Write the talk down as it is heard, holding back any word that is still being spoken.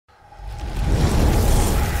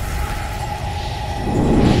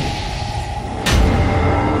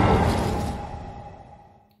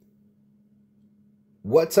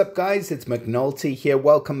What's up guys, it's McNulty here.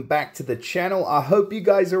 Welcome back to the channel. I hope you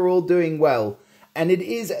guys are all doing well. And it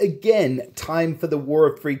is again time for the War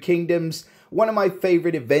of Three Kingdoms, one of my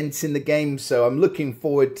favorite events in the game, so I'm looking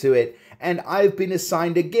forward to it. And I've been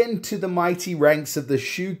assigned again to the mighty ranks of the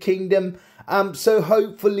Shu Kingdom. So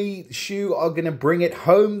hopefully Shu are going to bring it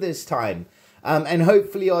home this time. And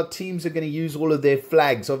hopefully our teams are going to use all of their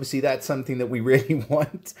flags. Obviously, that's something that we really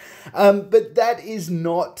want. But that is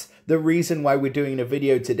not the reason why we're doing a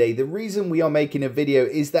video today. The reason we are making a video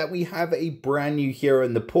is that we have a brand new hero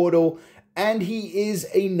in the portal. And he is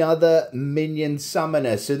another minion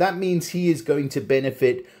summoner. So that means he is going to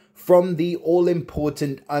benefit from the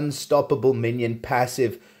all-important Unstoppable Minion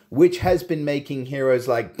passive, which has been making heroes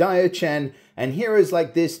like Dio-chan and heroes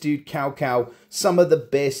like this dude, Cao Cao, some of the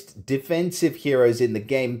best defensive heroes in the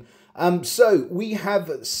game. So we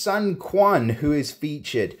have Sun Quan, who is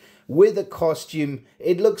featured with a costume.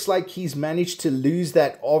 It looks like he's managed to lose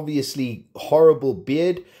that obviously horrible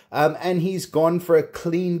beard, and he's gone for a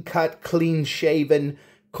clean-cut, clean-shaven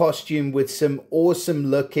costume with some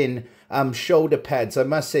awesome-looking shoulder pads. I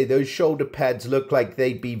must say, those shoulder pads look like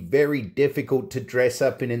they'd be very difficult to dress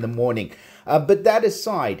up in the morning. But that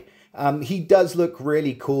aside, he does look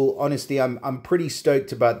really cool. Honestly, I'm pretty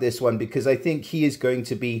stoked about this one because I think he is going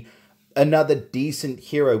to be another decent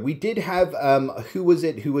hero. We did have, who was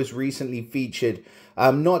it who was recently featured?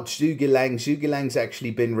 Not Zhuge-Liang. Zhuge-Liang's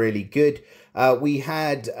actually been really good. We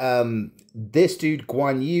had this dude,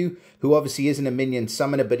 Guan Yu, who obviously isn't a minion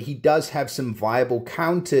summoner, but he does have some viable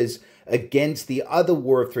counters against the other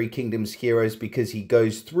War of Three Kingdoms heroes because he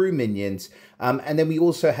goes through minions. And then we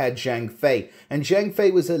also had Zhang Fei. And Zhang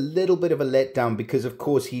Fei was a little bit of a letdown because, of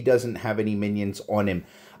course, he doesn't have any minions on him.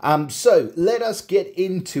 So let us get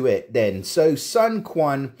into it then. So Sun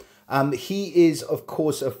Quan, he is, of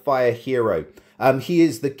course, a fire hero. He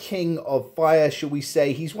is the king of fire, shall we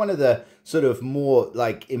say. He's one of the sort of more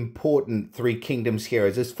like important Three Kingdoms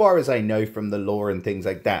heroes, as far as I know from the lore and things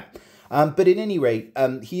like that. But at any rate,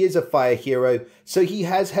 he is a fire hero. So he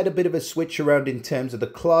has had a bit of a switch around in terms of the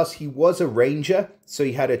class. He was a ranger, so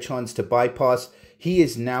he had a chance to bypass. He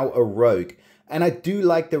is now a rogue. And I do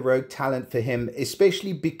like the rogue talent for him,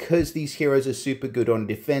 especially because these heroes are super good on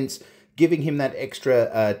defense. Giving him that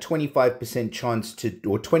extra 25% chance to,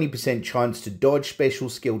 or 20% chance to dodge special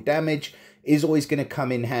skill damage is always going to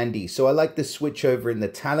come in handy. So I like the switch over in the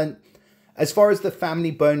talent. As far as the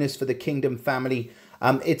family bonus for the Kingdom family,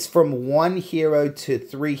 it's from 1 hero to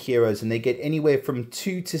 3 heroes, and they get anywhere from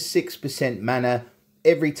 2 to 6% mana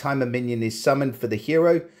every time a minion is summoned for the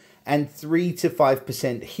hero, and 3 to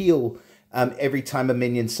 5% heal every time a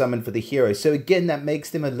minion summoned for the hero. So again, that makes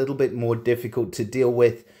them a little bit more difficult to deal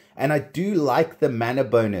with. And I do like the mana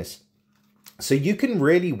bonus. So you can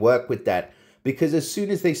really work with that because as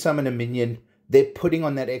soon as they summon a minion, they're putting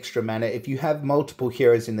on that extra mana. If you have multiple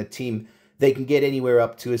heroes in the team, they can get anywhere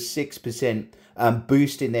up to a 6%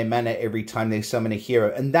 boost in their mana every time they summon a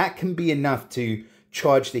hero. And that can be enough to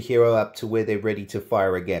charge the hero up to where they're ready to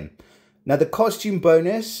fire again. Now, the costume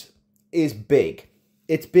bonus is big.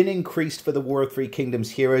 It's been increased for the War of Three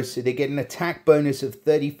Kingdoms heroes. So they get an attack bonus of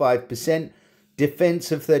 35%.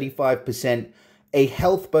 Defense of 35%, a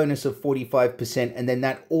health bonus of 45%, and then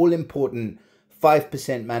that all-important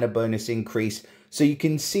 5% mana bonus increase. So you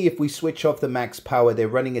can see if we switch off the max power, they're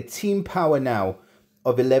running a team power now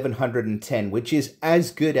of 1110, which is as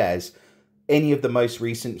good as any of the most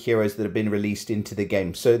recent heroes that have been released into the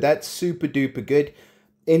game. So that's super duper good.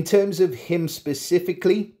 In terms of him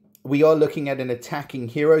specifically, we are looking at an attacking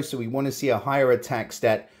hero, so we want to see a higher attack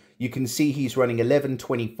stat. You can see he's running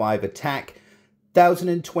 1125 attack.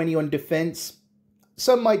 1020 on defense.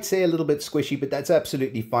 Some might say a little bit squishy, but that's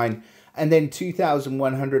absolutely fine. And then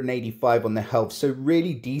 2185 on the health. So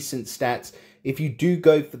really decent stats. If you do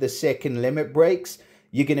go for the second limit breaks,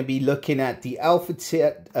 you're going to be looking at the Alpha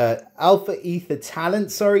Ether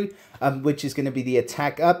talent, which is going to be the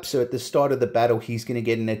attack up. So at the start of the battle, he's going to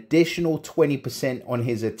get an additional 20% on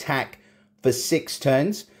his attack for 6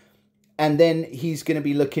 turns. And then he's going to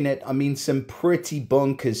be looking at, I mean, some pretty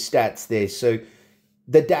bonkers stats there. So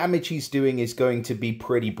the damage he's doing is going to be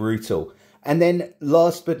pretty brutal. And then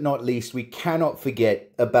last but not least, we cannot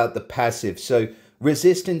forget about the passive. So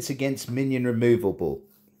resistance against minion removable.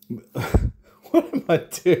 What am I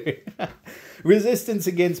doing? Resistance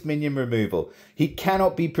against minion removal. He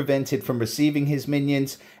cannot be prevented from receiving his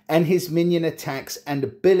minions, and his minion attacks and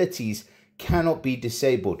abilities cannot be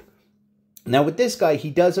disabled. Now with this guy, he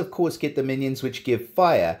does of course get the minions which give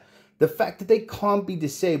fire. the fact that they can't be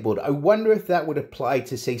disabled, I wonder if that would apply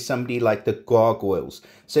to, say, somebody like the gargoyles.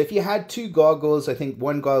 So if you had 2 gargoyles, I think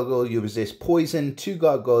 1 gargoyle you resist poison, 2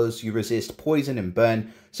 gargoyles you resist poison and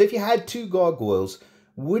burn. So if you had 2 gargoyles,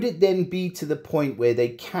 would it then be to the point where they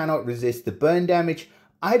cannot resist the burn damage?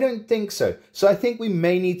 I don't think so. So I think we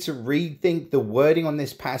may need to rethink the wording on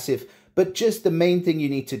this passive, but just the main thing you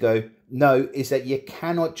need to know is that you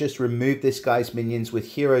cannot just remove this guy's minions with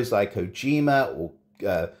heroes like Ojima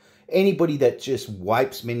or anybody that just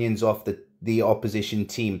wipes minions off the opposition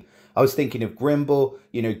team. I was thinking of Grimble,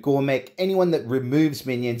 Gormek, anyone that removes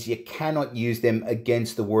minions, you cannot use them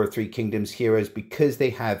against the War of Three Kingdoms heroes because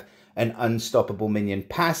they have an unstoppable minion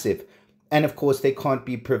passive. And of course, they can't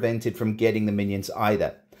be prevented from getting the minions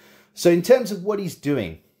either. So in terms of what he's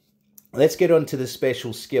doing, let's get on to the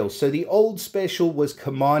special skill. So the old special was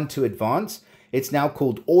Command to Advance. It's now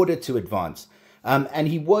called Order to Advance. And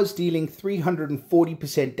he was dealing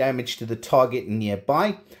 340% damage to the target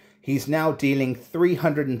nearby. He's now dealing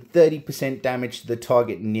 330% damage to the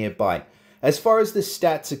target nearby. As far as the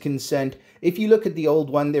stats are concerned, if you look at the old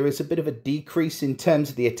one, there is a bit of a decrease in terms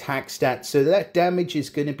of the attack stats. So that damage is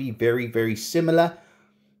going to be very, very similar.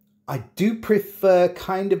 I do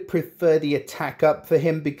kind of prefer the attack up for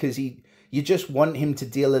him because you just want him to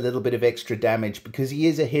deal a little bit of extra damage because he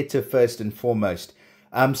is a hitter first and foremost.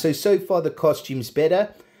 So far the costume's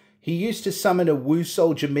better. He used to summon a Wu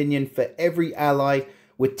Soldier minion for every ally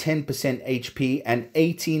with 10% HP and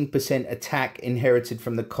 18% attack inherited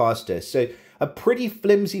from the caster. So a pretty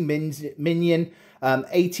flimsy minion.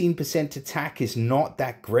 18% attack is not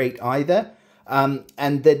that great either. And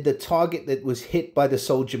then the target that was hit by the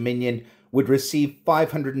soldier minion would receive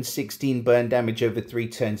 516 burn damage over 3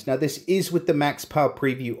 turns. Now this is with the max power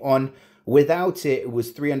preview on. Without it, it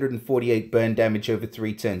was 348 burn damage over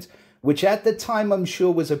 3 turns, which at the time I'm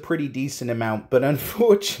sure was a pretty decent amount, but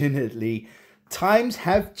unfortunately times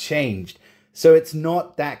have changed, so it's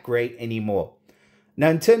not that great anymore. Now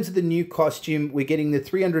in terms of the new costume, we're getting the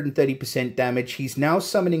 330% damage. He's now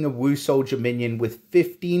summoning a Wu Soldier minion with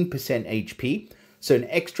 15% HP, so an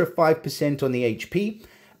extra 5% on the HP,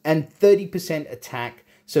 and 30% attack,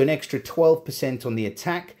 so an extra 12% on the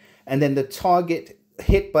attack, and then the target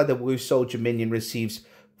hit by the Wu Soldier minion receives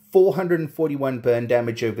 441 burn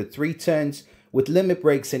damage over 3 turns. With limit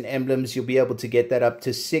breaks and emblems, you'll be able to get that up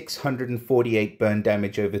to 648 burn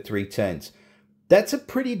damage over 3 turns. That's a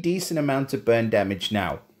pretty decent amount of burn damage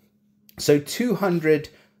now. So 200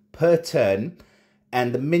 per turn,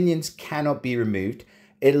 and the minions cannot be removed.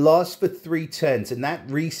 It lasts for 3 turns, and that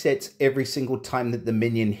resets every single time that the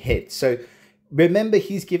minion hits. So remember,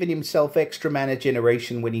 he's given himself extra mana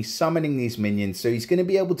generation when he's summoning these minions, so he's going to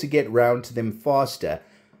be able to get round to them faster.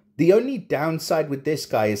 The only downside with this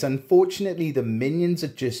guy is, unfortunately, the minions are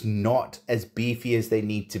just not as beefy as they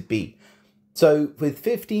need to be. So with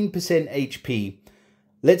 15% HP,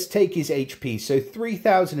 let's take his HP. So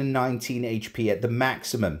 3019 HP at the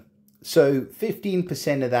maximum. So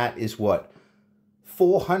 15% of that is what?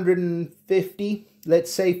 450?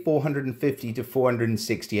 Let's say 450 to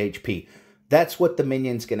 460 HP. That's what the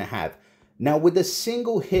minion's going to have. Now, with a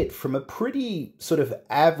single hit from a pretty sort of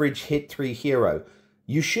average hit 3 hero,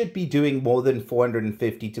 you should be doing more than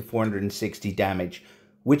 450 to 460 damage,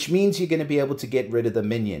 which means you're going to be able to get rid of the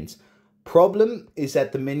minions. Problem is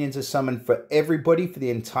that the minions are summoned for everybody, for the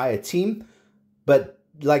entire team. But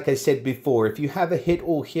like I said before, if you have a hit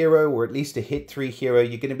all hero or at least a hit 3 hero,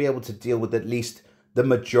 you're going to be able to deal with at least the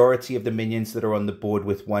majority of the minions that are on the board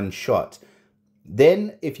with 1 shot.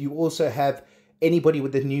 Then, if you also have anybody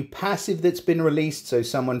with a new passive that's been released, so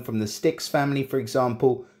someone from the Styx family, for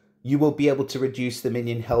example, you will be able to reduce the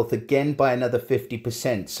minion health again by another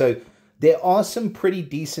 50%. So there are some pretty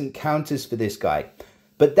decent counters for this guy.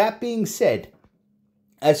 But that being said,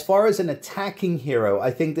 as far as an attacking hero,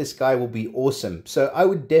 I think this guy will be awesome. So I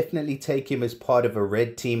would definitely take him as part of a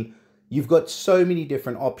red team. You've got so many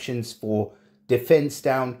different options for defense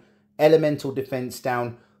down, elemental defense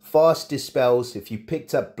down, fast dispels. If you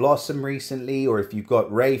picked up Blossom recently, or if you've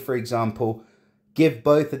got Ray, for example, give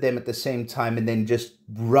both of them at the same time and then just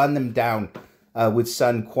run them down with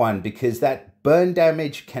Sun Quan, because that burn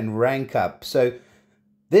damage can rank up. So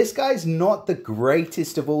this guy's not the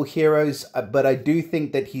greatest of all heroes, but I do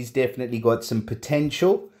think that he's definitely got some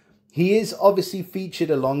potential. He is obviously featured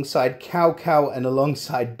alongside Cao Cao and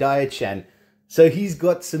alongside Diachan, so he's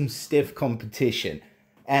got some stiff competition.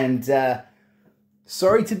 And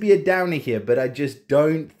sorry to be a downer here, but I just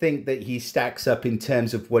don't think that he stacks up in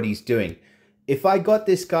terms of what he's doing. If I got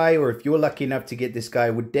this guy, or if you're lucky enough to get this guy,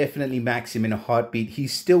 I would definitely max him in a heartbeat.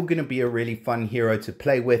 He's still going to be a really fun hero to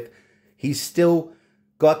play with. He's still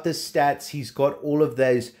got the stats. He's got all of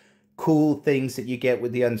those cool things that you get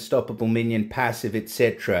with the unstoppable minion passive,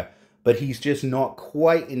 etc. But he's just not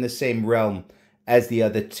quite in the same realm as the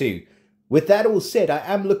other two. With that all said, I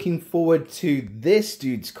am looking forward to this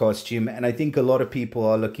dude's costume, and I think a lot of people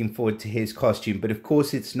are looking forward to his costume, but of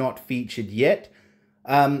course it's not featured yet.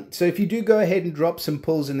 So if you do go ahead and drop some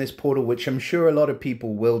pulls in this portal, which I'm sure a lot of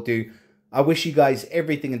people will do, I wish you guys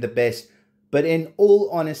everything of the best. But in all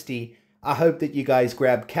honesty, I hope that you guys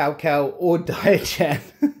grab Cow Cow or Dia-chan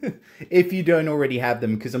if you don't already have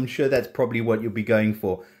them, because I'm sure that's probably what you'll be going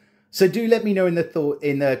for. So do let me know in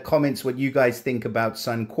the comments what you guys think about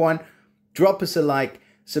Sun Quan. Drop us a like,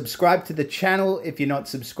 subscribe to the channel if you're not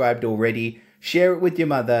subscribed already, share it with your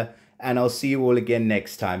mother, and I'll see you all again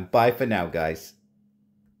next time. Bye for now, guys.